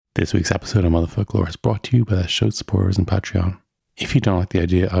This week's episode of Motherfolklore is brought to you by the show supporters and Patreon. If you don't like the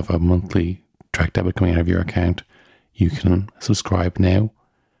idea of a monthly direct debit coming out of your account, you can subscribe now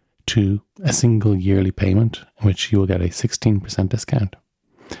to a single yearly payment, in which you will get a 16% discount.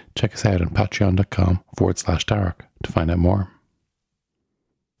 Check us out on patreon.com/Darroch to find out more.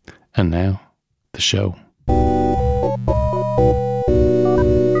 And now, the show.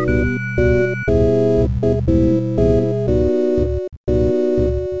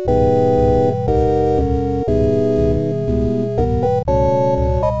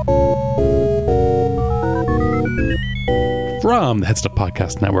 From the Headstuff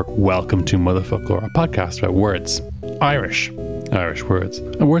Podcast Network, welcome to Motherfolklore, a podcast about words, Irish words,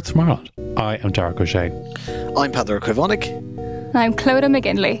 and words from Ireland. I am Darroch O'Shea. I'm Peadar Quivonic. I'm Clodagh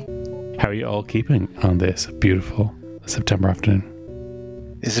McGinley. How are you all keeping on this beautiful September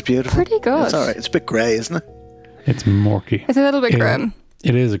afternoon? Is it beautiful? Pretty good. It's alright. It's a bit grey, isn't it? It's murky. It's a little bit grim.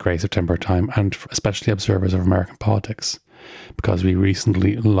 It is a grey September time, and especially observers of American politics, because we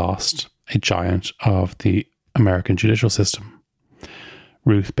recently lost a giant of the American judicial system,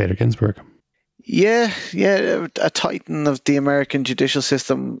 Ruth Bader Ginsburg. Yeah, a titan of the American judicial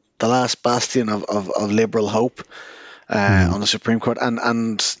system, the last bastion of liberal hope on the Supreme Court,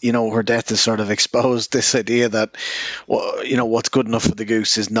 and you know, her death has sort of exposed this idea that, well, you know, what's good enough for the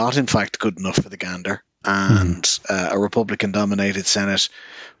goose is not in fact good enough for the gander, and a Republican-dominated Senate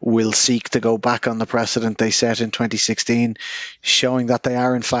will seek to go back on the precedent they set in 2016, showing that they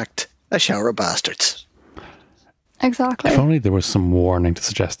are in fact a shower of bastards. Exactly. If only there was some warning to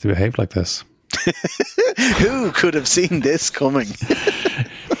suggest they behave like this. Who could have seen this coming?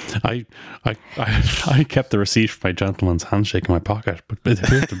 I kept the receipt for my gentleman's handshake in my pocket, but it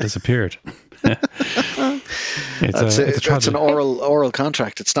appeared to have disappeared. It's an oral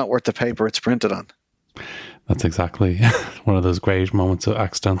contract. It's not worth the paper it's printed on. That's exactly one of those great moments of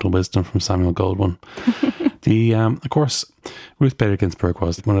accidental wisdom from Samuel Goldwyn. Of course, Ruth Bader Ginsburg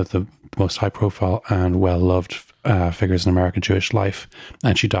was one of the most high-profile and well-loved figures in American Jewish life,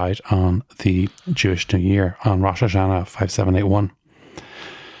 and she died on the Jewish New Year, on Rosh Hashanah 5781.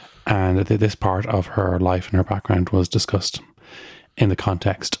 And this part of her life and her background was discussed in the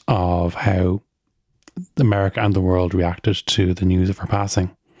context of how America and the world reacted to the news of her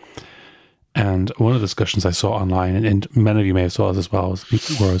passing. And one of the discussions I saw online, and many of you may have saw this as well,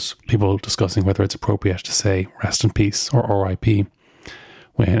 was people discussing whether it's appropriate to say rest in peace or RIP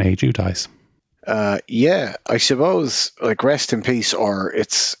when a Jew dies. Yeah, I suppose, like, rest in peace, or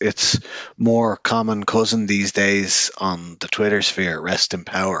its more common cousin these days on the Twitter sphere, rest in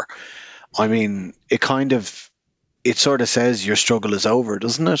power. I mean, it sort of says your struggle is over,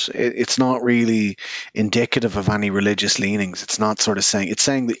 doesn't it? It's not really indicative of any religious leanings. It's not sort of saying, it's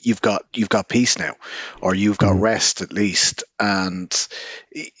saying that you've got peace now, or you've got rest at least. And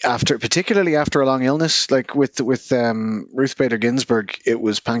particularly after a long illness, like with Ruth Bader Ginsburg, it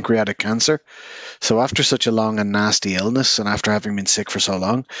was pancreatic cancer. So after such a long and nasty illness, and after having been sick for so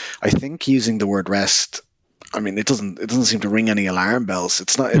long, I think using the word rest, I mean, it doesn't seem to ring any alarm bells.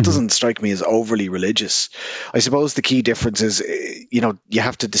 It's not. It doesn't strike me as overly religious. I suppose the key difference is, you know, you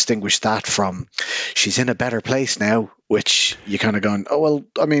have to distinguish that from she's in a better place now, which you kind of going, oh well.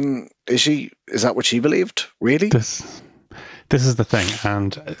 I mean, is that what she believed? Really? This is the thing,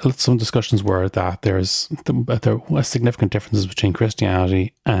 and some discussions were that there are significant differences between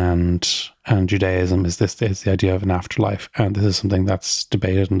Christianity and Judaism. Is the idea of an afterlife, and this is something that's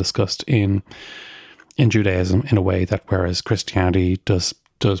debated and discussed in Judaism in a way that, whereas Christianity does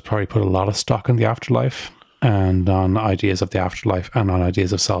probably put a lot of stock in the afterlife and on ideas of the afterlife and on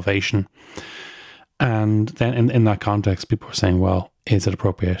ideas of salvation. And then in that context, people were saying, well, is it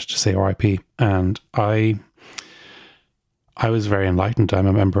appropriate to say RIP? And I was very enlightened. I'm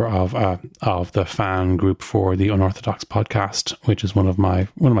a member of the fan group for the Unorthodox podcast, which is one of my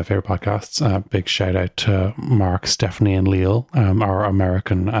favorite podcasts. Big shout out to Mark, Stephanie, and Leal, our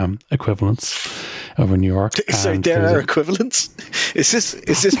American equivalents over in New York. So there are equivalents. Is this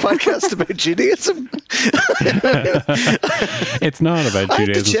podcast about Judaism? It's not about Judaism.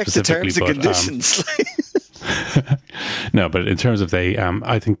 I have to check the terms and conditions. No, but in terms of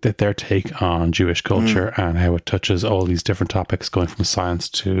I think that their take on Jewish culture and how it touches all these different topics, going from science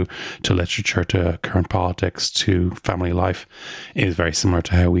to literature to current politics to family life, is very similar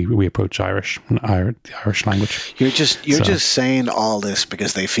to how we approach the Irish language. You're just saying all this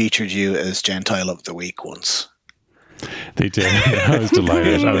because they featured you as Gentile of the Week once. They did. I was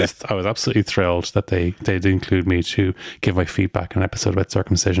delighted. I was absolutely thrilled that they did include me to give my feedback on an episode about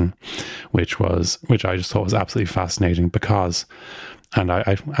circumcision, which I just thought was absolutely fascinating because, and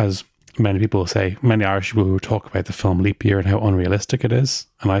I as many people say, many Irish people who talk about the film Leap Year and how unrealistic it is.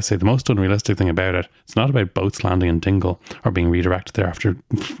 And I say the most unrealistic thing about it, it's not about boats landing in Dingle or being redirected there after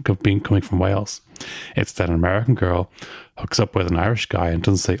coming from Wales. It's that an American girl hooks up with an Irish guy and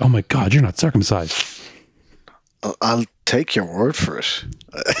doesn't say, "Oh my God, you're not circumcised." I'll take your word for it.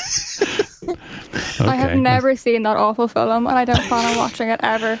 Okay. I have never seen that awful film, and I don't plan on watching it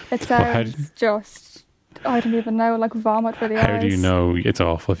ever. It sounds just, I don't even know, like vomit for the eyes. How do you know it's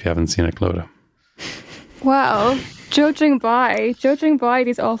awful if you haven't seen it, Clodagh? Well, judging by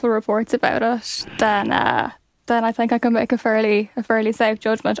these awful reports about it, then I think I can make a fairly safe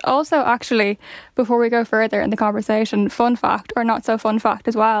judgment. Also, actually, before we go further in the conversation, fun fact, or not so fun fact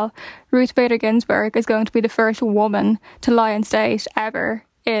as well, Ruth Bader Ginsburg is going to be the first woman to lie in state ever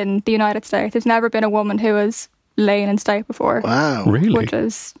in the United States. There's never been a woman who has lain in state before. Wow. Really? Which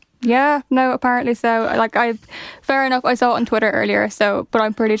is, yeah, no, apparently so. Fair enough, I saw it on Twitter earlier, but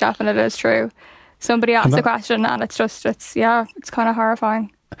I'm pretty definite it is true. Somebody asked the question and it's kind of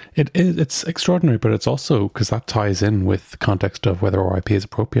horrifying. It's extraordinary, but it's also because that ties in with the context of whether RIP is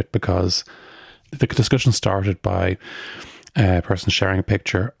appropriate, because the discussion started by a person sharing a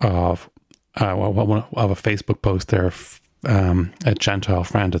picture of a Facebook post there. A Gentile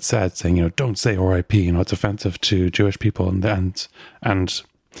friend had said, saying, don't say RIP, it's offensive to Jewish people. And the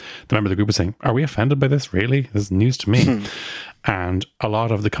member of the group was saying, "Are we offended by this? Really? This is news to me." And a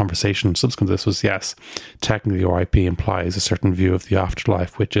lot of the conversation subsequent to this was, yes, technically RIP implies a certain view of the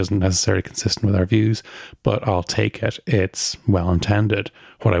afterlife, which isn't necessarily consistent with our views, but I'll take it. It's well intended.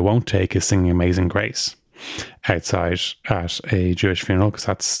 What I won't take is singing Amazing Grace outside at a Jewish funeral,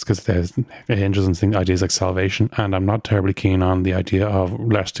 because it hinges on ideas like salvation, and I'm not terribly keen on the idea of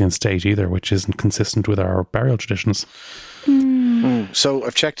resting in state either, which isn't consistent with our burial traditions. So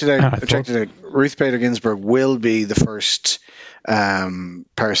I've checked it out. Ruth Bader Ginsburg will be the first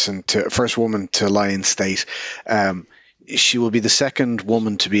first woman to lie in state. She will be the second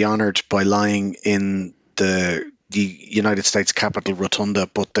woman to be honoured by lying in the United States Capitol Rotunda,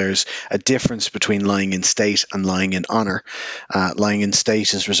 but there's a difference between lying in state and lying in honour. Lying in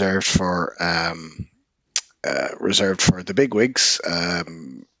state is reserved for the bigwigs,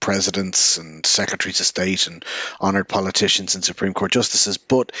 presidents and secretaries of state and honoured politicians and Supreme Court justices.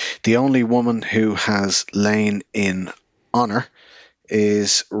 But the only woman who has lain in honour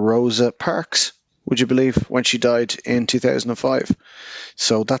is Rosa Parks, would you believe, when she died in 2005.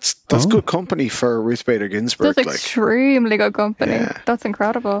 So that's good company for Ruth Bader Ginsburg. That's extremely good company. Yeah. That's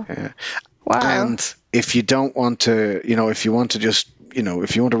incredible. Yeah. Wow. And if you don't want to, if you want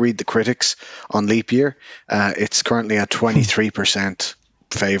to read the critics on Leap Year, it's currently at 23%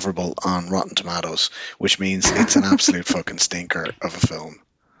 favourable on Rotten Tomatoes, which means it's an absolute fucking stinker of a film.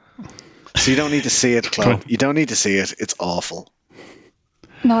 So you don't need to see it, Chloe. You don't need to see it. It's awful.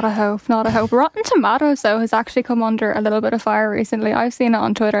 Not a hope. Rotten Tomatoes, though, has actually come under a little bit of fire recently. I've seen it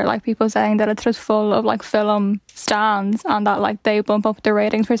on Twitter, people saying that it's just full of film stands, and that they bump up the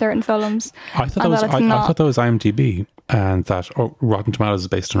ratings for certain films. I thought that was IMDb, and that Rotten Tomatoes is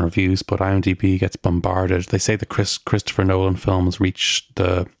based on reviews, but IMDb gets bombarded. They say the Christopher Nolan films reach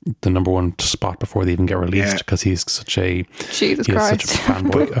the number one spot before they even get released, because he's such a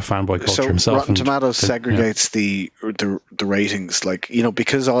fanboy culture himself. Rotten Tomatoes segregates the ratings,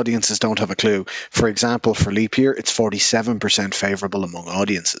 because audiences don't have a clue. For example, for Leap Year, it's 47% favourable among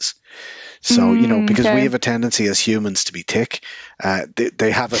audiences. So, because we have a tendency as humans to be tick,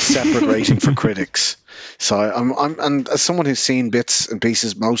 they have a separate rating for critics. So I'm as someone who's seen bits and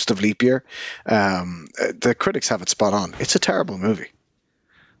pieces most of Leap Year, the critics have it spot on. It's a terrible movie.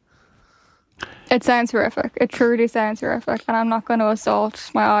 It sounds horrific. It truly sounds horrific. And I'm not going to assault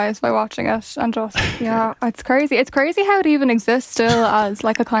my eyes by watching it. And just, it's crazy. It's crazy how it even exists still as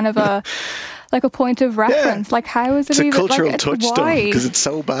a kind of a point of reference. Yeah. How is it even... It's a cultural touchstone, because it's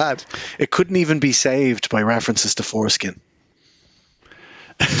so bad. It couldn't even be saved by references to foreskin.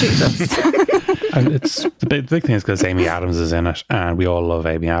 Jesus. And it's the big thing is because Amy Adams is in it, and we all love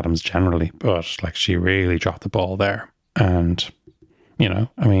Amy Adams generally, but she really dropped the ball there. And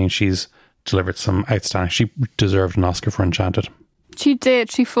she's delivered some outstanding. She deserved an Oscar for Enchanted. She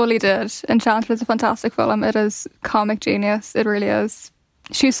did. She fully did. Enchanted is a fantastic film. It is comic genius. It really is.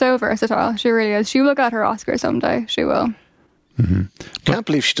 She's so versatile. She really is. She will get her Oscar someday. She will. Mm-hmm. Can't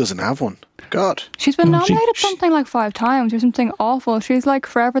believe she doesn't have one. God. She's been nominated something 5 times or something awful. She's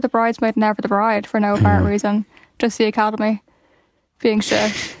forever the bridesmaid, never the bride for no apparent reason. Just the Academy being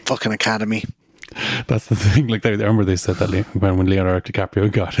shit. Fucking Academy. That's the thing. I remember they said that when Leonardo DiCaprio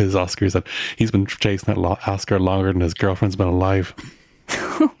got his Oscars, that he's been chasing that Oscar longer than his girlfriend's been alive.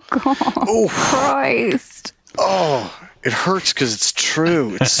 Oh, God. Oh. Christ. Oh, It hurts because it's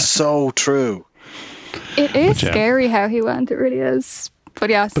true. It's so true. It is scary how he went. It really is. But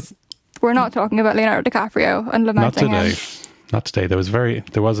yes, we're not talking about Leonardo DiCaprio and lamenting him. Not today. There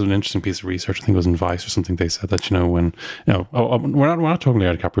was an interesting piece of research. I think it was in Vice or something. They said that we're not talking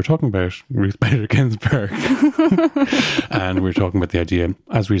Leonardo DiCaprio. We're talking about Ruth Bader Ginsburg, and we're talking about the idea,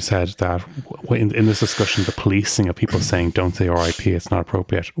 as we said, that in this discussion, the policing of people saying "Don't say R.I.P. It's not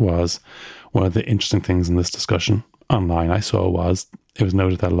appropriate" was one of the interesting things in this discussion online. I saw it was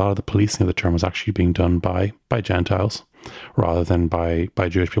noted that a lot of the policing of the term was actually being done by Gentiles rather than by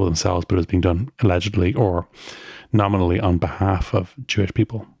Jewish people themselves, but it was being done allegedly or nominally on behalf of Jewish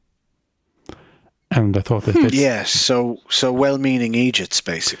people. And I thought that yes, so well-meaning Egypts,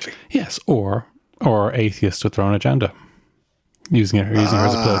 basically. Yes, or atheists with their own agenda, using her as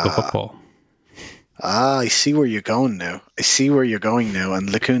a political football. I see where you're going now.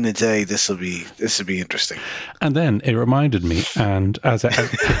 And Lacuna Day, this will be interesting. And then it reminded me, and as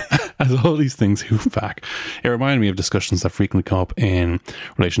all these things hoof back, it reminded me of discussions that frequently come up in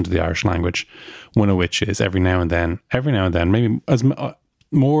relation to the Irish language. One of which is every now and then, maybe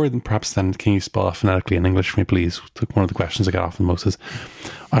more than perhaps than can you spell out phonetically in English for me, please? One of the questions I get often most is,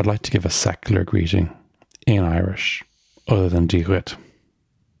 I'd like to give a secular greeting in Irish other than Dia Dhuit.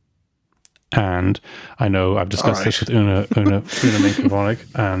 And I know I've discussed this with Una Mink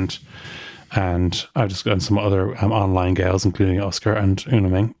and I've just gotten some other online gals, including Oscar and Una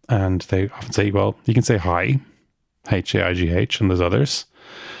Ming, and they often say, well, you can say hi, Haigh, and there's others.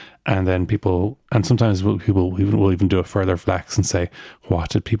 And then sometimes people will even do a further flex and say, what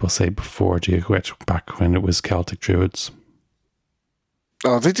did people say before Dia Dhuit, back when it was Celtic Druids?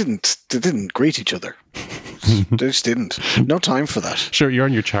 Oh, they didn't greet each other. They just didn't. No time for that. Sure, you're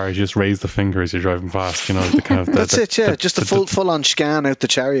on your chariot, you just raise the finger as you're driving fast, the kind of... That's it, yeah. Just a full-on scan out the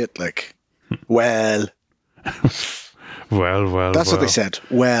chariot, like, well. Well. That's what they said.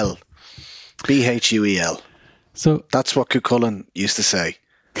 Well. B-H-U-E-L. So... That's what Cuchulainn used to say.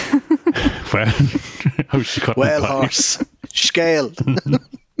 Well, horse. Scale.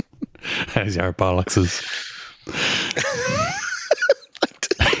 How's your bollockses?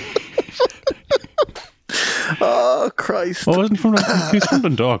 Oh, Christ. Oh, wasn't he from... He's from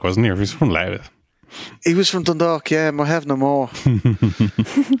Dundalk, wasn't he? Or he's from Louth. He was from Dundalk, yeah. I have no more.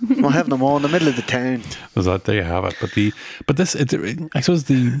 I have no more in the middle of the town. There you have it. But this, I suppose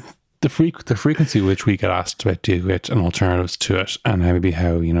the frequency with which we get asked about Dia Dhuit and alternatives to it, and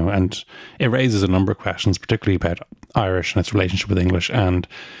and it raises a number of questions, particularly about Irish and its relationship with English, and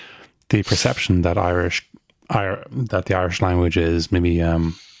the perception that the Irish language is maybe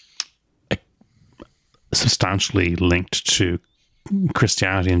substantially linked to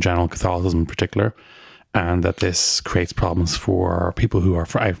Christianity in general, Catholicism in particular, and that this creates problems for people who are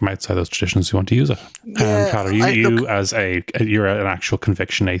from outside those traditions who want to use it. Yeah, Connor, you're an actual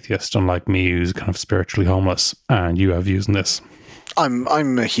conviction atheist, unlike me, who's kind of spiritually homeless, and you have views in this.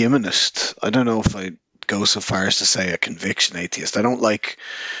 I'm a humanist. I don't know if I go so far as to say a conviction atheist. I don't like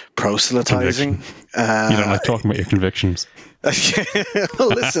proselytizing. You don't like talking about your convictions. Well,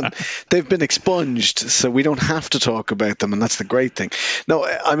 listen, they've been expunged, so we don't have to talk about them, and that's the great thing. No,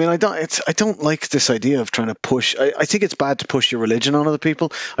 I mean, I don't like this idea of trying to push. I think it's bad to push your religion on other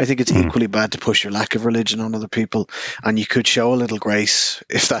people. I think it's equally bad to push your lack of religion on other people. And you could show a little grace,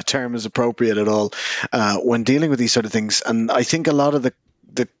 if that term is appropriate at all, when dealing with these sort of things. And I think a lot of the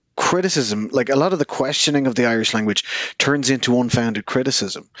criticism, like a lot of the questioning of the Irish language, turns into unfounded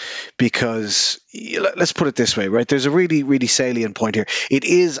criticism, because let's put it this way, right? There's a really, really salient point here. It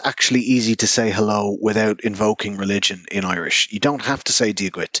is actually easy to say hello without invoking religion in Irish. You don't have to say Dia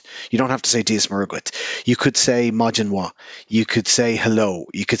Dhuit. You don't have to say Dies Murguit. You could say Majinwa. You could say hello.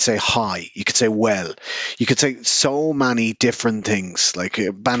 You could say hi. You could say well. You could say so many different things, like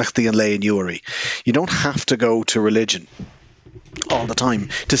Banachdi and Lay and Yuri. You don't have to go to religion all the time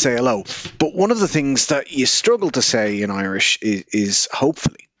to say hello. But one of the things that you struggle to say in Irish is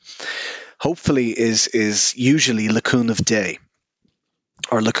hopefully. Hopefully is usually Lacuna Day,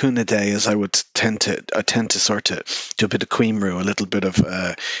 or Lacuna Day, as I would tend to sort of do a bit of queemru, a little bit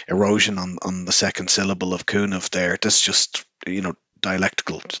of erosion on the second syllable of Cúnamh there. That's just,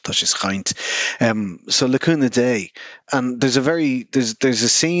 dialectical. That's just chaint. So Lacuna Day, and there's a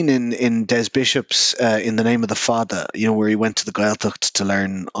scene in Des Bishop's In the Name of the Fada, where he went to the Gaeltacht to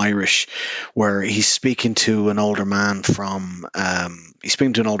learn Irish, where he's speaking to an older man from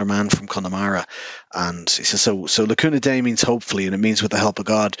Connemara, and he says, so Lacuna Day means hopefully, and it means with the help of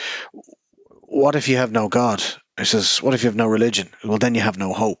God. What if you have no God? He says, what if you have no religion? Well, then you have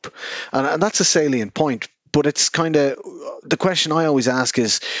no hope, and that's a salient point. but it's kind of the question I always ask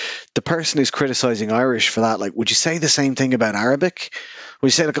is the person who's criticizing Irish for that, like, would you say the same thing about Arabic? Would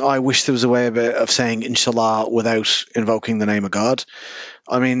you say, like, oh, I wish there was a way of saying inshallah without invoking the name of God?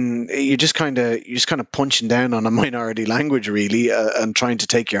 I mean, you're just kind of punching down on a minority language, really, and trying to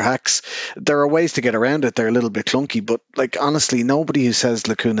take your hacks. There are ways to get around it. They're a little bit clunky, but, like, honestly, nobody who says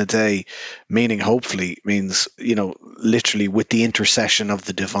Lacuna Dei, meaning hopefully, means, you know, literally with the intercession of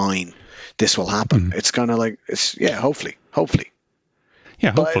the divine, this will happen. It's kind of like, hopefully. Yeah, hopefully.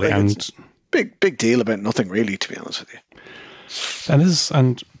 But, like, and it's big deal about nothing, really, to be honest with you. And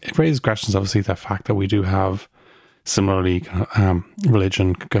it raises questions, obviously, the fact that we do have similarly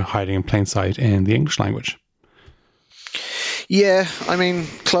religion hiding in plain sight in the English language. Yeah, I mean,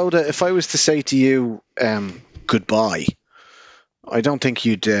 Clodagh, if I was to say to you goodbye, I don't think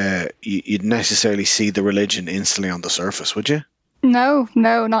you'd necessarily see the religion instantly on the surface, would you? No,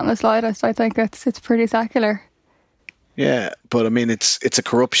 not in the slightest. I think it's pretty secular. Yeah, but I mean, it's a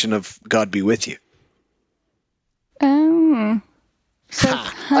corruption of God be with you. So,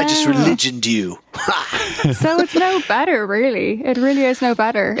 I just religioned you. So it's no better, really. It really is no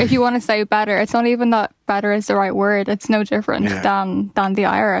better. If you want to say better, it's not even that better is the right word. It's no different than the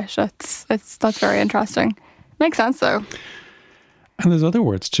Irish. That's very interesting. Makes sense, though. And there's other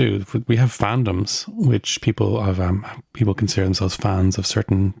words too. We have fandoms, which people consider themselves fans of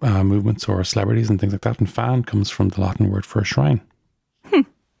certain movements or celebrities and things like that. And fan comes from the Latin word for a shrine. And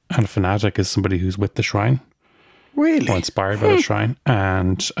a fanatic is somebody who's with the shrine. Really? Or inspired by the shrine.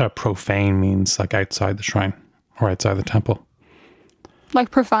 And profane means like outside the shrine or outside the temple.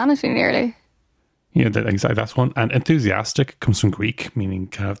 Like profanity, nearly. Yeah, exactly. That's one. And enthusiastic comes from Greek, meaning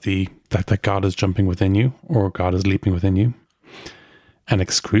kind of that God is jumping within you or God is leaping within you. And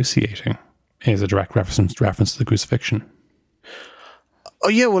excruciating is a direct reference to the crucifixion. Oh,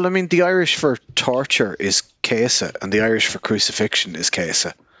 yeah. Well, I mean, the Irish for torture is caesa, and the Irish for crucifixion is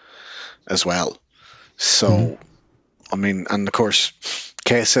caesa as well. So, I mean, and of course,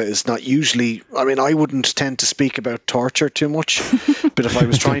 caesa is not usually. I mean, I wouldn't tend to speak about torture too much, but if I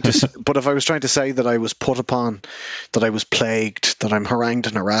was trying to say that I was put upon, that I was plagued, that I'm harangued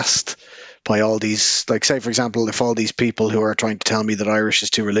and harassed by all these, like, say, for example, if all these people who are trying to tell me that Irish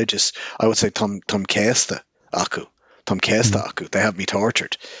is too religious, I would say Tom Cesta Aku. They have me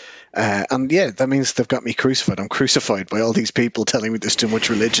tortured. And yeah, that means they've got me crucified. I'm crucified by all these people telling me there's too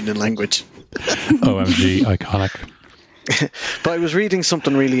much religion in language. OMG, iconic. But I was reading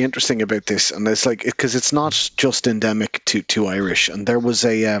something really interesting about this, and it's like, because it's not just endemic to Irish. And there was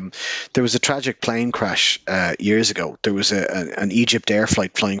a tragic plane crash years ago. There was an Egypt Air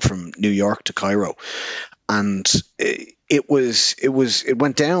flight flying from New York to Cairo, and it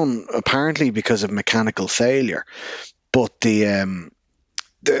went down apparently because of mechanical failure. But the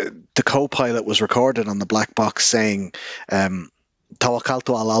co-pilot was recorded on the black box saying, "Tawakkaltu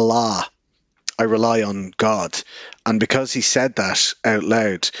ala Allah." I rely on God. And because he said that out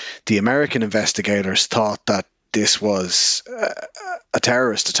loud, the American investigators thought that this was a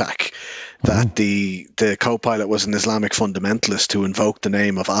terrorist attack, that the co-pilot was an Islamic fundamentalist who invoked the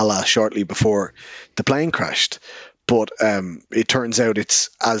name of Allah shortly before the plane crashed. But it turns out it's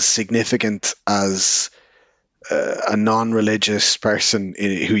as significant as a non-religious person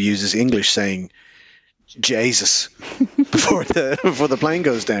who uses English saying Jesus before the plane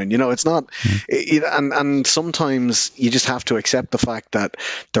goes down. You know, it's not, and sometimes you just have to accept the fact that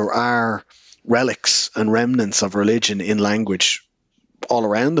there are relics and remnants of religion in language all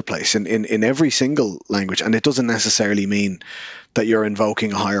around the place, in every single language, and it doesn't necessarily mean that you're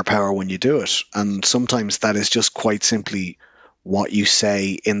invoking a higher power when you do it. And sometimes that is just quite simply what you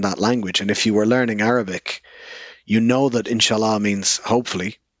say in that language. And if you were learning Arabic, you know that inshallah means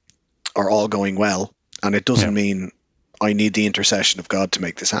hopefully, or all going well. And it doesn't mean I need the intercession of God to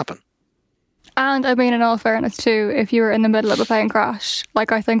make this happen. And I mean, in all fairness too, if you were in the middle of a plane crash,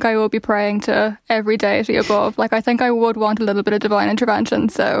 like, I think I would be praying to every deity above. Like, I think I would want a little bit of divine intervention.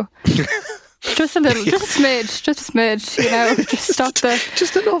 So just a little, just a smidge, you know, just stop the...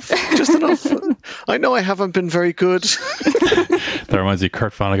 Just enough. I know I haven't been very good. That reminds me,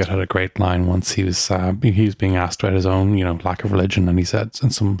 Kurt Vonnegut had a great line once. He was being asked about his own, lack of religion, and he said,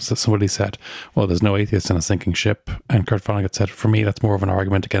 and somebody said, "Well, there's no atheists in a sinking ship." And Kurt Vonnegut said, "For me, that's more of an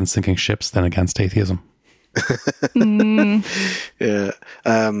argument against sinking ships than against atheism." Yeah,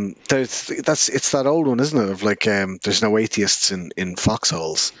 it's that old one, isn't it? Of like, there's no atheists in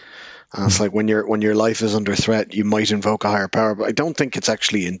foxholes. And it's like when your life is under threat, you might invoke a higher power, but I don't think it's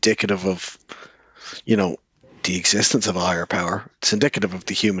actually indicative of, the existence of a higher power. It's indicative of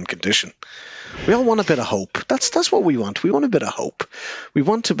the human condition. We all want a bit of hope. That's what we want. We want a bit of hope. We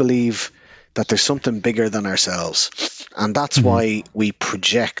want to believe that there's something bigger than ourselves. And that's why we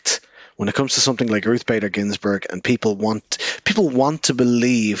project when it comes to something like Ruth Bader Ginsburg, and people want to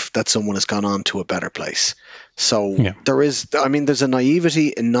believe that someone has gone on to a better place. So there's a naivety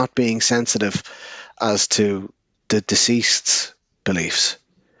in not being sensitive as to the deceased's beliefs.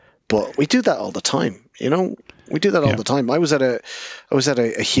 But we do that all the time, We do that all the time. I was at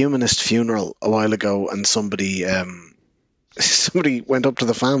a humanist funeral a while ago, and somebody went up to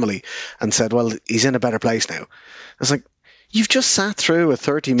the family and said, "Well, he's in a better place now." I was like, "You've just sat through a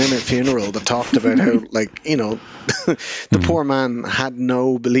 30-minute funeral that talked about how, the poor man had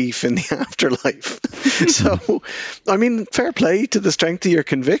no belief in the afterlife." So, I mean, fair play to the strength of your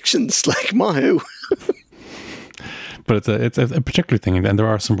convictions, Mahu. But it's a particular thing, and there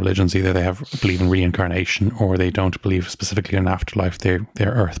are some religions, either they believe in reincarnation or they don't believe specifically in afterlife. They're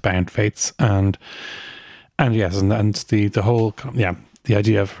earthbound faiths, and yes, and the whole the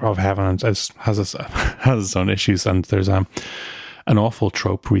idea of heaven has its own issues, and there's an awful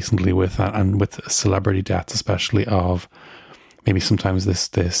trope recently with celebrity deaths, especially of maybe sometimes this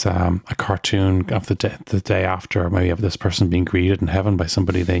a cartoon of the day after, maybe of this person being greeted in heaven by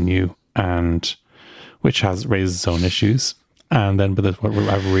somebody they knew, and which has raised its own issues. And then, but what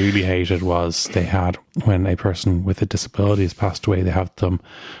I really hated was they had, when a person with a disability has passed away, they have them,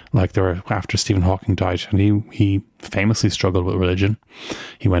 after Stephen Hawking died, and he famously struggled with religion.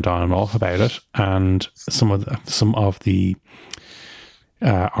 He went on and off about it, and some of the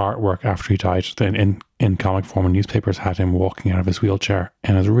artwork after he died in comic form and newspapers had him walking out of his wheelchair,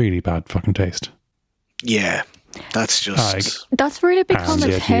 and it was really bad fucking taste. Yeah. That's really become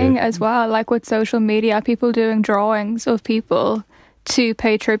a thing as well, with social media, people doing drawings of people to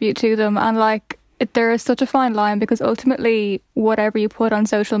pay tribute to them, and there is such a fine line, because ultimately whatever you put on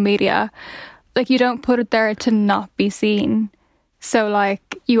social media, you don't put it there to not be seen. So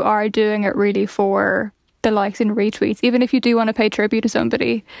you are doing it really for the likes and retweets. Even if you do want to pay tribute to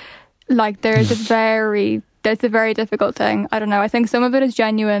somebody, there's a very difficult thing. I don't know, I think some of it is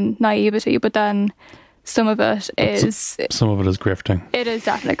genuine naivety, but then some of it is grifting. It is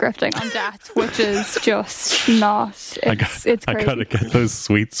definitely grifting on death, which is just not. It's crazy. I gotta get those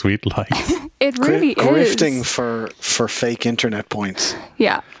sweet likes. It really is grifting for fake internet points.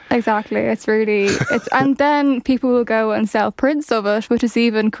 Yeah, exactly. It's and then people will go and sell prints of it, which is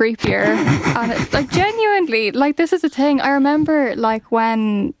even creepier. And it's genuinely, this is a thing. I remember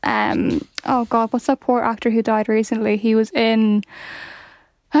when oh god, what's that poor actor who died recently? He was in.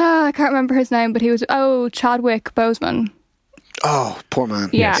 I can't remember his name, but he was Chadwick Boseman. Oh, poor man.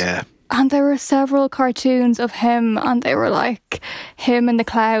 Yeah. And there were several cartoons of him, and they were him in the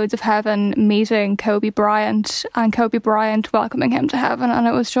clouds of heaven meeting Kobe Bryant, and Kobe Bryant welcoming him to heaven, and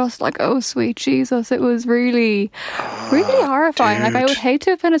it was just oh sweet Jesus. It was really horrifying. Dude. I would hate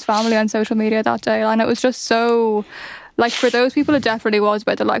to have been his family on social media that day, and it was just so for those people it definitely was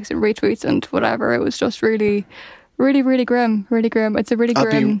about the likes and retweets and whatever. It was just really grim. It's a really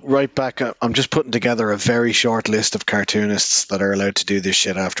grim. I'll be right back. I'm just putting together a very short list of cartoonists that are allowed to do this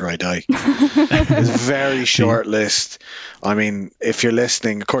shit after I die. It's a very short list. I mean, if you're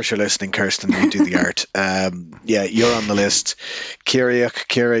listening, of course you're listening, Kirsten, you do the art. Yeah, you're on the list.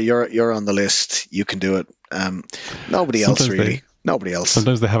 Kira, you're on the list. You can do it. Nobody else really. Nobody else.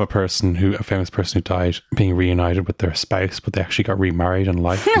 Sometimes they have a famous person who died being reunited with their spouse, but they actually got remarried in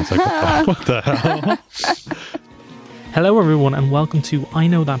life. And it's what the hell? Hello everyone, and welcome to I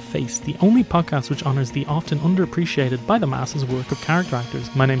Know That Face, the only podcast which honours the often underappreciated by the masses work of character actors.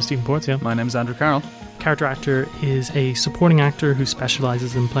 My name's Stephen Portia. My name's Andrew Carroll. Character actor is a supporting actor who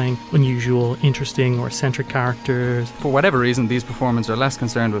specialises in playing unusual, interesting or eccentric characters. For whatever reason, these performers are less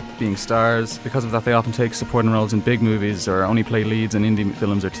concerned with being stars. Because of that, they often take supporting roles in big movies or only play leads in indie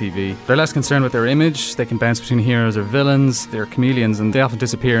films or TV. They're less concerned with their image. They can bounce between heroes or villains. They're chameleons, and they often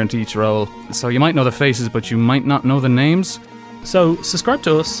disappear into each role. So you might know the faces, but you might not know the names. So subscribe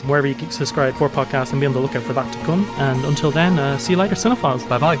to us wherever you subscribe for podcasts, and be on the lookout for that to come. And until then, see you later, cinephiles.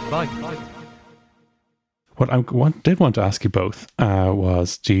 Bye. What I did want to ask you both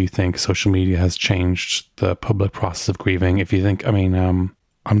was, do you think social media has changed the public process of grieving? If you think, I'm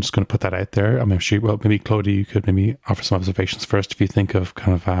just going to put that out there. I'm sure, maybe Claudia, you could maybe offer some observations first. If you think of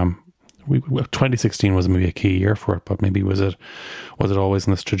 2016 was maybe a key year for it, but maybe was it always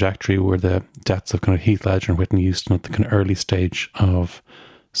in this trajectory where the deaths of kind of Heath Ledger and Whitney Houston at the kind of early stage of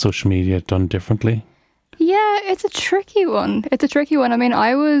social media done differently? Yeah, it's a tricky one. I mean,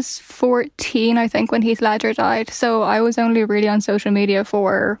 I was 14, I think, when Heath Ledger died. So I was only really on social media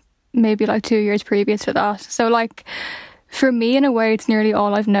for maybe 2 years previous to that. So for me, in a way, it's nearly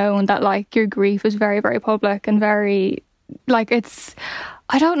all I've known, that your grief is very, very public and very,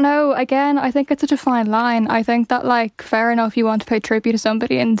 I don't know. Again, I think it's such a fine line. I think that, like, fair enough, you want to pay tribute to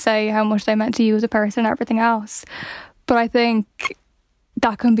somebody and say how much they meant to you as a person and everything else. But I think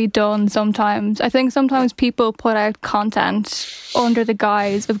that can be done sometimes. I think sometimes people put out content under the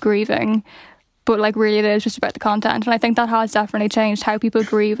guise of grieving, but like really it is just about the content. And I think that has definitely changed how people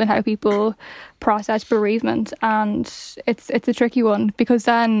grieve and how people process bereavement. And it's a tricky one, because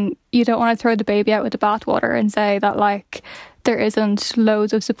then you don't want to throw the baby out with the bathwater and say that, like, there isn't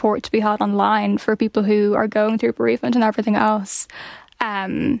loads of support to be had online for people who are going through bereavement and everything else.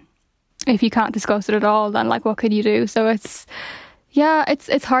 If you can't discuss it at all, then, like, what could you do? So it's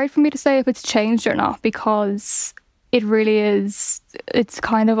hard for me to say if it's changed or not, because it really is, it's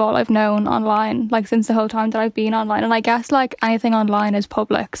kind of all I've known online, like, since the whole time that I've been online. And I guess, like, anything online is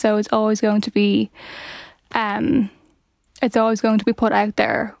public, so it's always going to be put out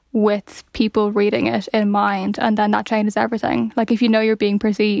there with people reading it in mind, and then that changes everything. Like, if you know you're being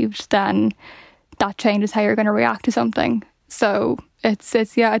perceived, then that changes how you're going to react to something. So it's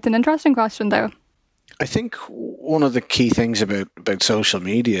an interesting question, though. I think one of the key things about social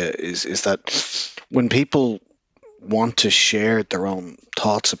media is that when people want to share their own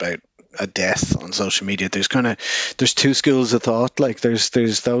thoughts about a death on social media, there's two schools of thought. Like, there's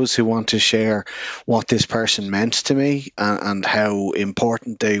those who want to share what this person meant to me and how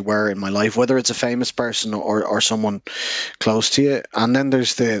important they were in my life, whether it's a famous person or someone close to you. And then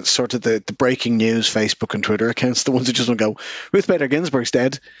there's the sort of the breaking news Facebook and Twitter accounts, the ones who just want to go, Ruth Bader Ginsburg's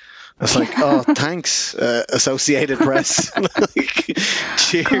dead. It's like, oh, thanks, Associated Press. Like,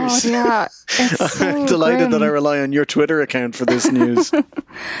 cheers. God, yeah, it's so I'm delighted grim. that I rely on your Twitter account for this news.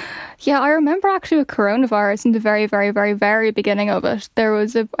 Yeah, I remember actually with coronavirus in the very, very, very, very beginning of it, there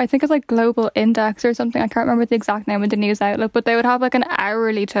was I think it's like Global Index or something. I can't remember the exact name of the news outlet, but they would have like an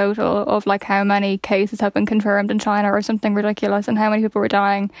hourly total of like how many cases have been confirmed in China or something ridiculous, and how many people were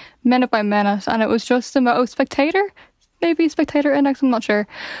dying minute by minute. And it was just Spectator Index, I'm not sure,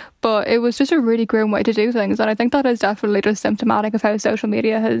 but it was just a really grim way to do things. And I think that is definitely just symptomatic of how social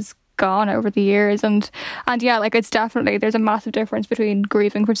media has gone over the years. And yeah, like, it's definitely, there's a massive difference between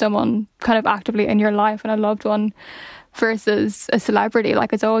grieving for someone kind of actively in your life and a loved one versus a celebrity.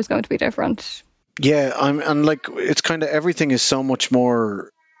 Like, it's always going to be different. Yeah, and like, it's kind of, everything is so much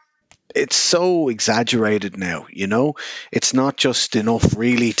more, it's so exaggerated now, you know. It's not just enough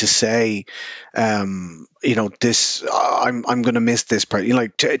really to say, you know, this, I'm going to miss this part. You know,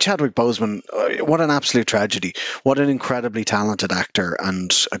 like Chadwick Boseman, what an absolute tragedy. What an incredibly talented actor,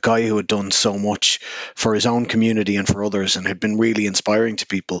 and a guy who had done so much for his own community and for others, and had been really inspiring to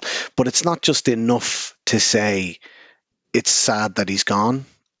people. But it's not just enough to say it's sad that he's gone.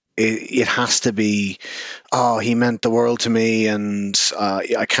 It has to be, oh, he meant the world to me, and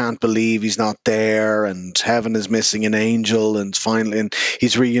I can't believe he's not there, and heaven is missing an angel, and finally, and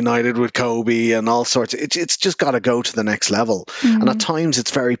he's reunited with Kobe, and all sorts. It's just got to go to the next level. Mm-hmm. And at times it's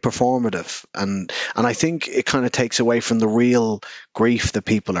very performative, and I think it kind of takes away from the real grief that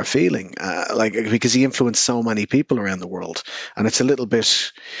people are feeling, like, because he influenced so many people around the world, and it's a little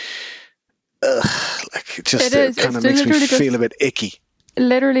bit, like, it kind of makes me feel a bit icky.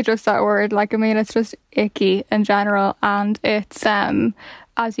 Literally just that word. Like, I mean, it's just icky in general, and it's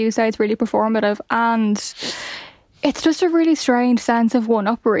as you say, it's really performative, and it's just a really strange sense of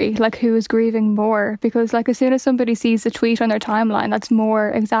one-uppery, like, who is grieving more, because, like, as soon as somebody sees a tweet on their timeline that's more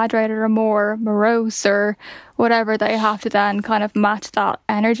exaggerated or more morose or whatever, they have to then kind of match that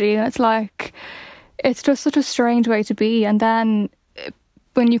energy, and it's like, it's just such a strange way to be. And then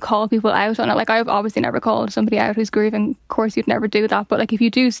when you call people out on it, like, I've obviously never called somebody out who's grieving. Of course, you'd never do that. But, like, if you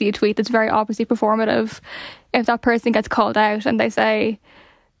do see a tweet that's very obviously performative, if that person gets called out and they say,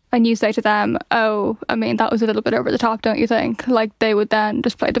 and you say to them, oh, I mean, that was a little bit over the top, don't you think? Like, they would then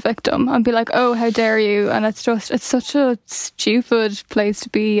just play the victim and be like, oh, how dare you? And it's such a stupid place to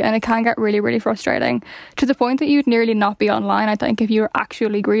be. And it can get really, really frustrating, to the point that you'd nearly not be online. I think if you were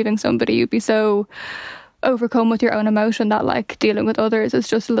actually grieving somebody, you'd be so overcome with your own emotion that, like, dealing with others is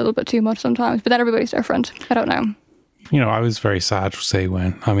just a little bit too much sometimes. But then everybody's different. I don't know. You know, I was very sad, say,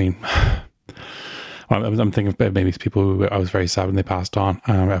 when, I mean, I'm thinking about maybe people who I was very sad when they passed on.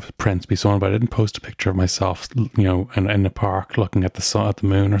 I was Prince be someone, but I didn't post a picture of myself, you know, in the park looking at the sun, at the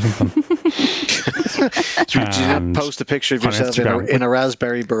moon or something. Did you not post a picture of yourself in a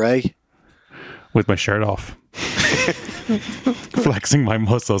raspberry beret? With my shirt off. Flexing my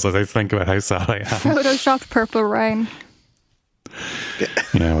muscles as I think about how sad I am. Photoshopped purple rain.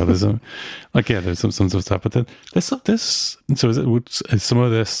 Yeah, well, there's there's some stuff, but then this. So is some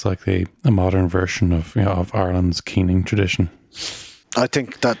of this like a modern version of, you know, of Ireland's keening tradition? I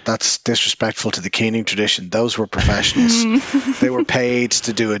think that's disrespectful to the keening tradition. Those were professionals. They were paid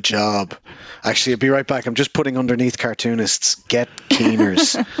to do a job. Actually, I'll be right back. I'm just putting underneath cartoonists, get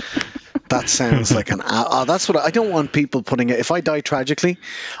keeners. That sounds like that's what I don't want people putting it. If I die tragically,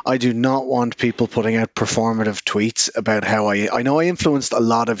 I do not want people putting out performative tweets about how I know I influenced a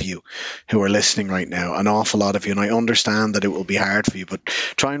lot of you who are listening right now, an awful lot of you, and I understand that it will be hard for you, but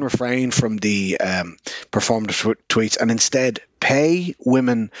try and refrain from the performative tweets and instead pay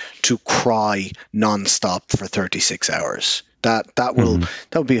women to cry non-stop for 36 hours. That will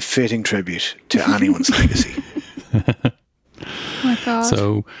be a fitting tribute to anyone's legacy. Oh my God.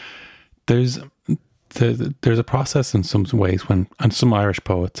 So there's a process in some ways when, and some Irish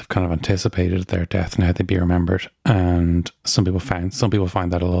poets have kind of anticipated their death and how they'd be remembered, and some people find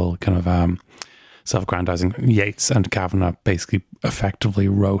that a little kind of self-aggrandizing. Yeats and Kavanagh basically effectively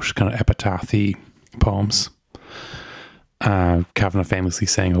wrote kind of epitaphy poems. Kavanagh famously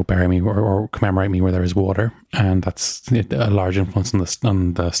saying, "Oh, bury me or commemorate me where there is water," and that's a large influence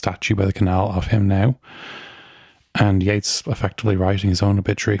on the statue by the canal of him now. And Yeats effectively writing his own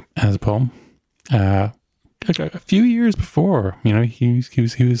obituary as a poem. A few years before, he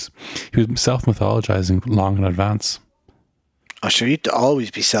was self-mythologizing long in advance. Oh, sure, you'd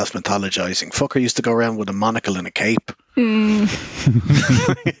always be self-mythologizing. Fucker used to go around with a monocle and a cape.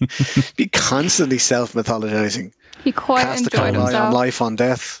 Be constantly self-mythologizing. He quite Cast a enjoyed cold eye himself. on life, on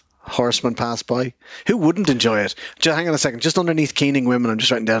death. Horseman pass by. Who wouldn't enjoy it? Just hang on a second. Just underneath keening women, I'm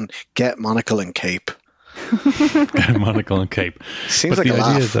just writing down, get monocle and cape. Monocle and cape. Seems but like the a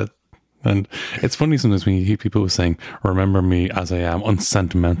idea laugh. is that, and it's funny sometimes when you hear people saying, "Remember me as I am,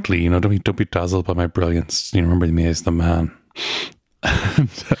 unsentimentally." Don't be dazzled by my brilliance. Remember me as the man.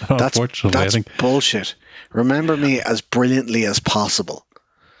 Unfortunately, That's I think bullshit. Remember me as brilliantly as possible.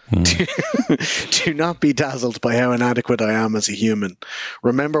 Do not be dazzled by how inadequate I am as a human.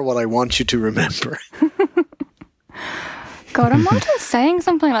 Remember what I want you to remember. God, imagine saying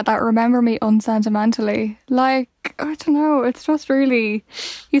something like that, remember me unsentimentally. Like, I don't know, it's just really...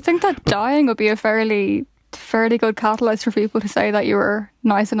 You think that dying would be a fairly good catalyst for people to say that you were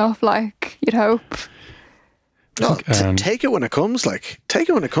nice enough, like, you'd hope. No, take it when it comes, Take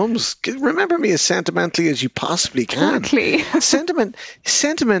it when it comes. Remember me as sentimentally as you possibly can. Exactly.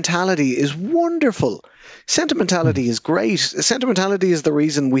 Sentimentality is wonderful. Sentimentality is great. Sentimentality is the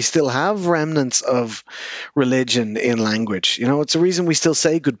reason we still have remnants of religion in language. It's the reason we still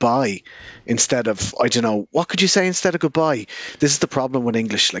say goodbye instead of, I don't know, what could you say instead of goodbye? This is the problem with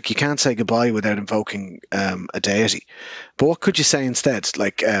English. Like, you can't say goodbye without invoking a deity. But what could you say instead?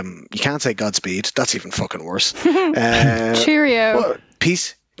 Like, you can't say Godspeed. That's even fucking worse. Cheerio.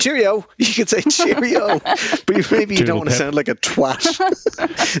 Peace. Cheerio. You could say cheerio, but maybe you don't want to sound like a twat.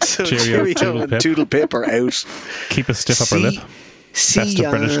 So cheerio and toodle pip are out. keep a stiff upper lip. Best of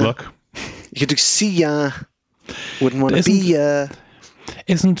British look. You could do see ya. Wouldn't want to be ya.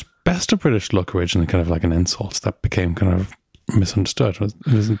 Isn't best of British look originally kind of like an insult that became kind of misunderstood?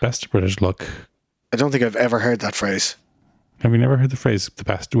 Isn't best of British look? I don't think I've ever heard that phrase. Have you never heard the phrase "the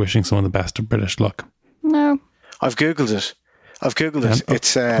best"? Wishing someone the best of British luck. No. I've googled it.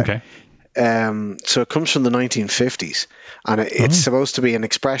 It's okay. So it comes from the 1950s, and it's supposed to be an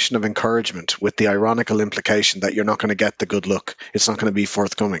expression of encouragement with the ironical implication that you're not going to get the good look. It's not going to be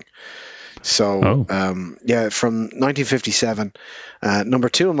forthcoming. So, from 1957. Number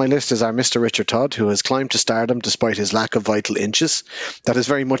 2 on my list is our Mr. Richard Todd, who has climbed to stardom despite his lack of vital inches. That is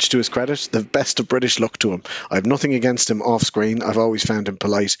very much to his credit. The best of British luck to him. I have nothing against him off screen. I've always found him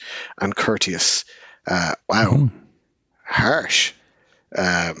polite and courteous. Wow. Harsh.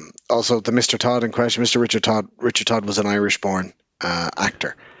 Also, the Mr. Todd in question, Mr. Richard Todd was an Irish-born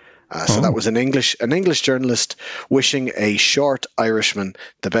actor. So that was an English journalist wishing a short Irishman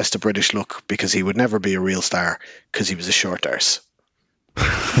the best of British luck because he would never be a real star because he was a short arse.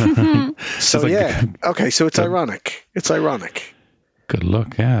 So okay, so it's ironic. It's ironic. Good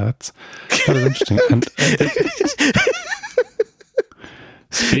luck. Yeah, that is interesting. And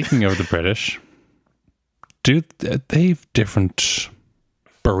speaking of the British, they've different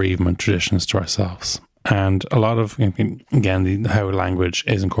bereavement traditions to ourselves, and a lot of, again, how language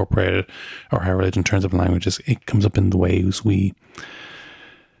is incorporated or how religion turns up in languages, it comes up in the ways we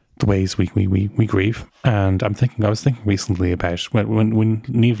grieve. And I was thinking recently about when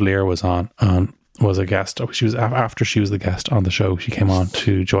Niamh Lear was was a guest. After she was the guest on the show, she came on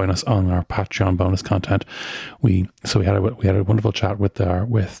to join us on our Patreon bonus content. We had a wonderful chat with the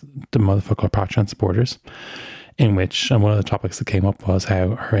Motherfucker Patreon supporters, in which, and one of the topics that came up was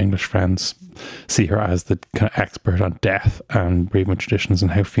how her English friends see her as the kind of expert on death and bereavement traditions,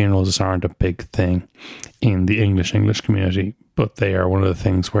 and how funerals aren't a big thing in the English community. but they are one of the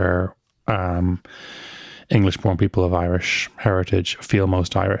things where English-born people of Irish heritage feel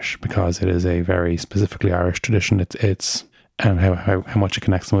most Irish, because it is a very specifically Irish tradition. It's and how much it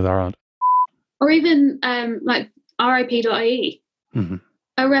connects them with Ireland. Or even like RIP.ie. Mm-hmm.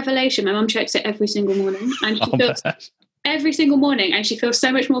 A revelation. My mum checks it every single morning, and she feels every single morning, and she feels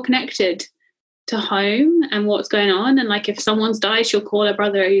so much more connected to home and what's going on. And like, if someone's died, she'll call her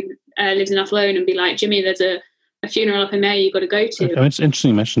brother who lives in Athlone and be like, Jimmy, there's a funeral up in May you've got to go to. It's interesting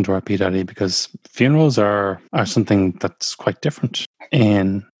you mentioned RIP.ie, because funerals are something that's quite different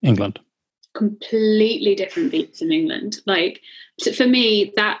in England. Completely different beats in England. Like, for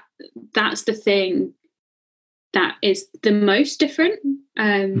me, that's the thing that is the most different.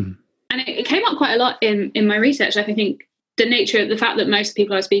 And it came up quite a lot in my research. Like, I think the nature of the fact that most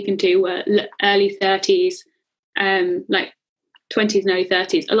people I was speaking to were early 30s, like 20s and early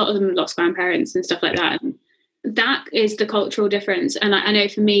 30s. A lot of them lost grandparents and stuff like that. And that is the cultural difference. And I know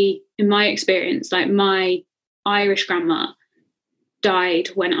for me, in my experience, like, my Irish grandma died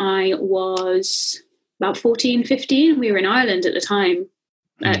when I was about 14, 15. We were in Ireland at the time,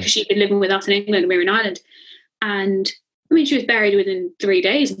 because she'd been living with us in England and we were in Ireland. And I mean, she was buried within 3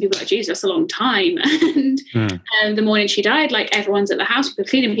 days, and people were like, geez, that's a long time. And the morning she died, like, everyone's at the house, people are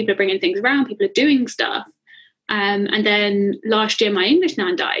cleaning, people are bringing things around, people are doing stuff. And then last year, my English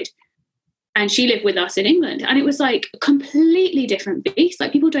nan died, and she lived with us in England. And it was like a completely different beast.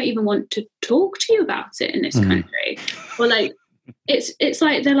 Like, people don't even want to talk to you about it in this country. Or like, it's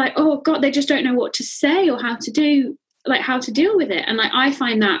like, they're like, oh God, they just don't know what to say or how to deal with it. And like, I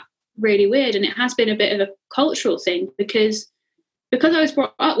find that really weird. And it has been a bit of a cultural thing, because I was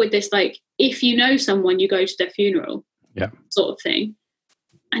brought up with this, like, if you know someone, you go to their funeral, sort of thing.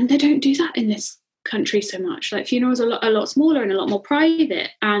 And they don't do that in this country so much. Like, funerals are a lot smaller and a lot more private.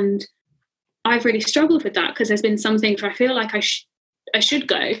 And I've really struggled with that, because there's been some things where I feel like I should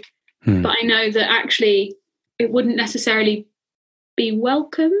go, but I know that actually it wouldn't necessarily be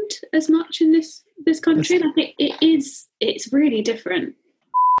welcomed as much in this country. Like, it's really different.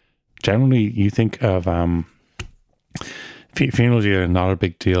 Generally, you think of funerals are not a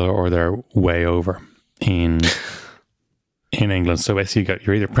big deal, or they're way over in England. So basically,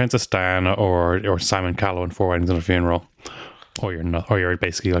 you're either Princess Diana or Simon Callow in Four Weddings and a Funeral, or you're not, or you're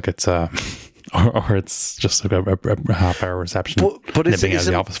basically like it's or it's just like a half-hour reception, but nipping out of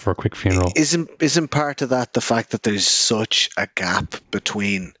the office for a quick funeral. Isn't part of that the fact that there's such a gap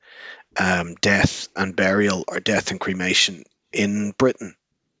between death and burial, or death and cremation in Britain?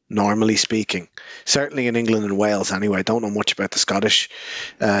 Normally speaking, certainly in England and Wales anyway. I don't know much about the Scottish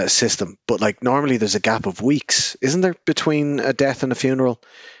system, but like, normally there's a gap of weeks, isn't there, between a death and a funeral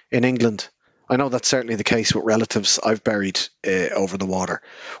in England? I know that's certainly the case with relatives I've buried over the water,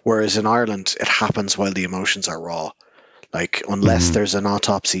 whereas in Ireland it happens while the emotions are raw. Like, unless there's an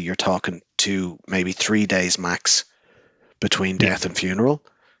autopsy, you're talking to maybe 3 days max between death and funeral.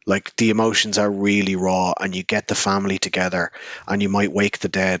 Like, the emotions are really raw, and you get the family together, and you might wake the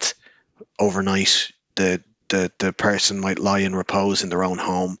dead overnight. The person might lie in repose in their own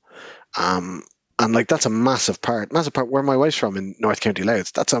home. And like, that's a massive part where my wife's from, in North County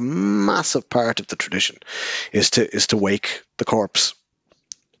Louth. That's a massive part of the tradition, is to wake the corpse.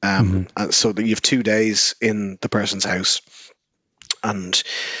 And so that you have 2 days in the person's house. And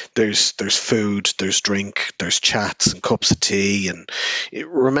there's food, there's drink, there's chats and cups of tea and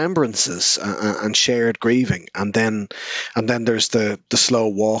remembrances and shared grieving, and then there's the slow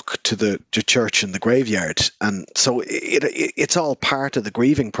walk to the church and the graveyard, and so it's all part of the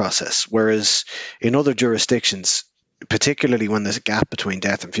grieving process. Whereas in other jurisdictions, particularly when there's a gap between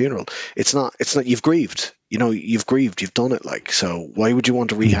death and funeral, it's not. You've grieved. You've grieved. You've done it. Like, so why would you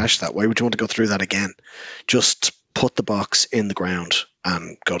want to rehash that? Why would you want to go through that again? Just put the box in the ground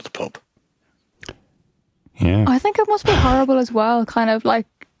and go to the pub. Yeah. I think it must be horrible as well, kind of like,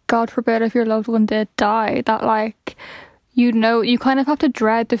 God forbid if your loved one did die, that like, you kind of have to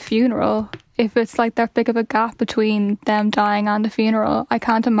dread the funeral if it's like that big of a gap between them dying and the funeral. I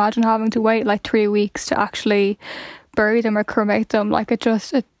can't imagine having to wait like 3 weeks to actually bury them or cremate them. Like,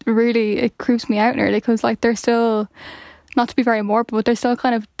 it creeps me out nearly, because like, they're still, not to be very morbid, but they're still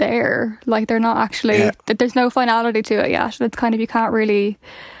kind of there. Like, they're not actually, there's no finality to it yet. It's kind of, you can't really,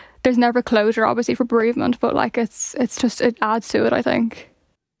 there's never closure obviously for bereavement, but like, it's just, it adds to it, I think.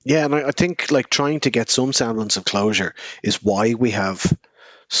 Yeah, and I think like, trying to get some semblance of closure is why we have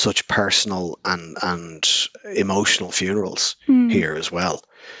such personal and emotional funerals here as well.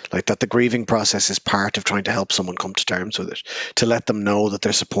 Like, that the grieving process is part of trying to help someone come to terms with it, to let them know that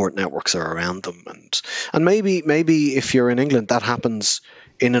their support networks are around them. And maybe if you're in England, that happens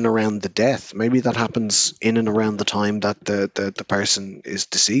in and around the death. Maybe that happens in and around the time that the person is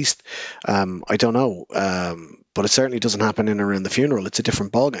deceased. I don't know. But it certainly doesn't happen in and around the funeral. It's a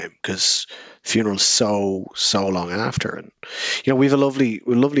different ballgame because funeral's so long after. And we have a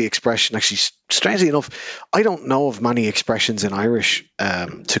lovely expression. Actually, strangely enough, I don't know of many expressions in Irish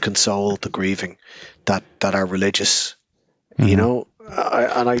to console the grieving that are religious. Mm-hmm.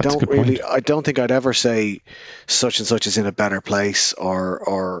 I don't think I'd ever say such and such is in a better place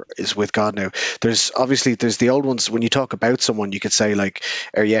or is with God now. There's the old ones. When you talk about someone, you could say like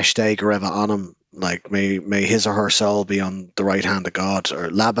Er Yeshtag Gareva Anam, like may his or her soul be on the right hand of God, or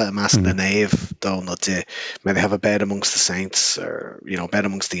Laba Amas the Nave, may they have a bed amongst the saints, or bed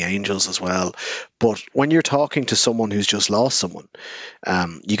amongst the angels as well. But when you're talking to someone who's just lost someone,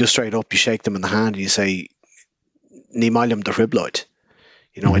 you go straight up, you shake them in the hand, and you say, Ní Mailim Dhuit Religious.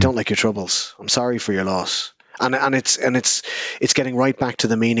 I don't like your troubles. I'm sorry for your loss. And it's getting right back to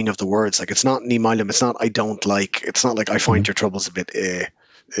the meaning of the words. Like, it's not Ní Mailim, it's not I don't like, it's not like I find your troubles a bit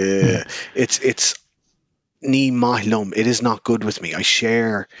it's Ní Mailim. It is not good with me. I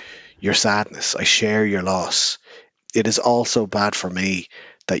share your sadness. I share your loss. It is also bad for me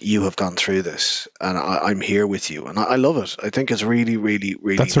that you have gone through this, and I'm here with you, and I love it. I think it's really, really,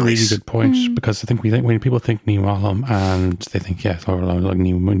 really. That's a really good point, because I think when people think Ní Mailim, and they think or like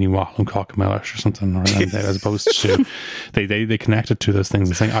Ní Mailim Cockmelish or something, or as opposed to they connect it to those things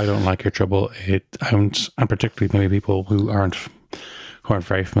and saying I don't like your trouble. And particularly maybe people who aren't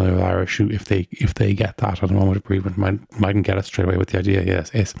very familiar with Irish, who if they get that at a moment of bereavement mightn't get it straight away with the idea.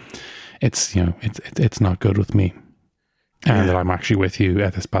 Yes, it's not good with me. And that I'm actually with you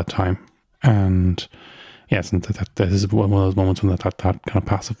at this bad time. And yes, and that is one of those moments when that kind of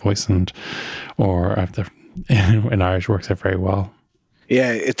passive voice in Irish works out very well.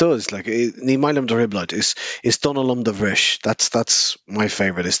 Yeah, it does. Like, Ní Mailim Dhuit Religious is Dunalum de Vrish. That's my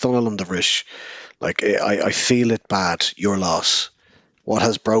favourite. It's Dunalum de Vrish. Like, I feel it bad, your loss. What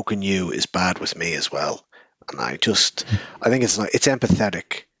has broken you is bad with me as well. And I think it's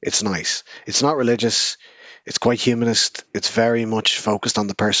empathetic. It's nice. It's not religious. It's quite humanist. It's very much focused on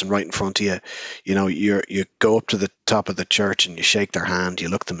the person right in front of you. You go up to the top of the church and you shake their hand, you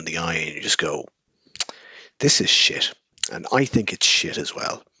look them in the eye, and you just go, this is shit. And I think it's shit as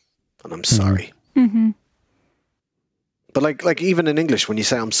well. And I'm sorry. Mm-hmm. But like even in English, when you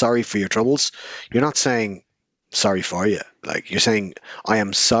say I'm sorry for your troubles, you're not saying sorry for you. Like, you're saying, I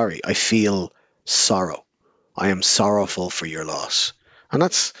am sorry. I feel sorrow. I am sorrowful for your loss. And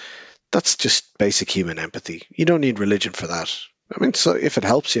that's just basic human empathy. You don't need religion for that. I mean, so if it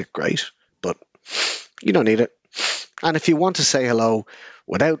helps you, great, but you don't need it. And if you want to say hello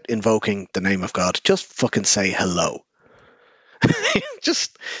without invoking the name of God, just fucking say hello.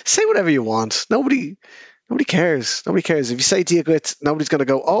 Just say whatever you want. Nobody cares. Nobody cares. If you say Dia Dhuit, nobody's going to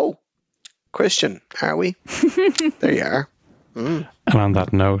go, oh, Christian, are we? There you are. And on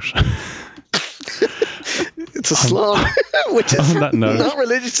that note... It's a slum, which is not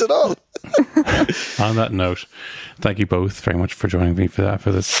religious at all. On that note, thank you both very much for joining me for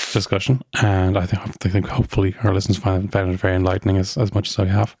this discussion, and I think hopefully our listeners found it very enlightening as much as I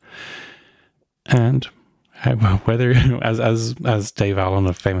have. And whether as Dave Allen,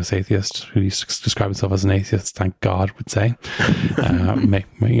 a famous atheist who used to describe himself as an atheist, thank God, would say, at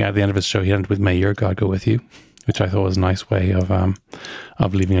the end of his show he ended with "May your God go with you," which I thought was a nice way of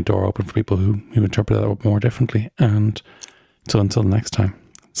leaving a door open for people who interpret that more differently. And until next time,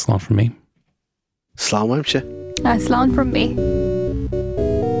 slán from me. Slán Wamsha. Slán from me.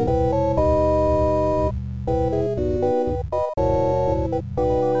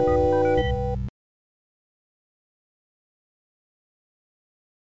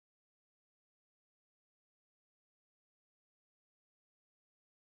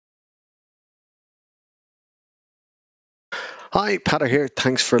 Hi, Patter here.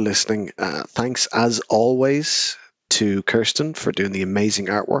 Thanks for listening. Thanks, as always, to Kirsten for doing the amazing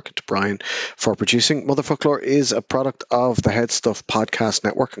artwork, and to Brian for producing. Motherfolklore is a product of the Head Stuff Podcast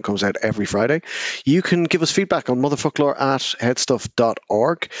Network and comes out every Friday. You can give us feedback on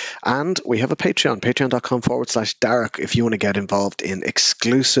motherfolklore@headstuff.org, and we have a Patreon, patreon.com/Darach, if you want to get involved in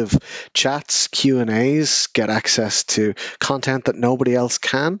exclusive chats, Q&As, get access to content that nobody else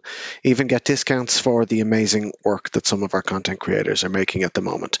can, even get discounts for the amazing work that some of our content creators are making at the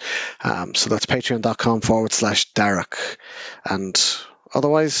moment. So that's patreon.com/Darach. And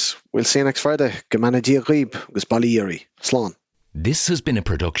otherwise, we'll see you next Friday. Gemana Dia Dhuit Religious, Ballyeri. Slán. This has been a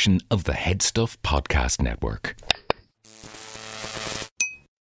production of the Head Stuff Podcast Network.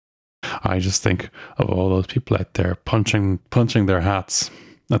 I just think of all those people out there punching their hats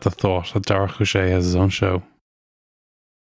at the thought that Darach O'Shea has his own show.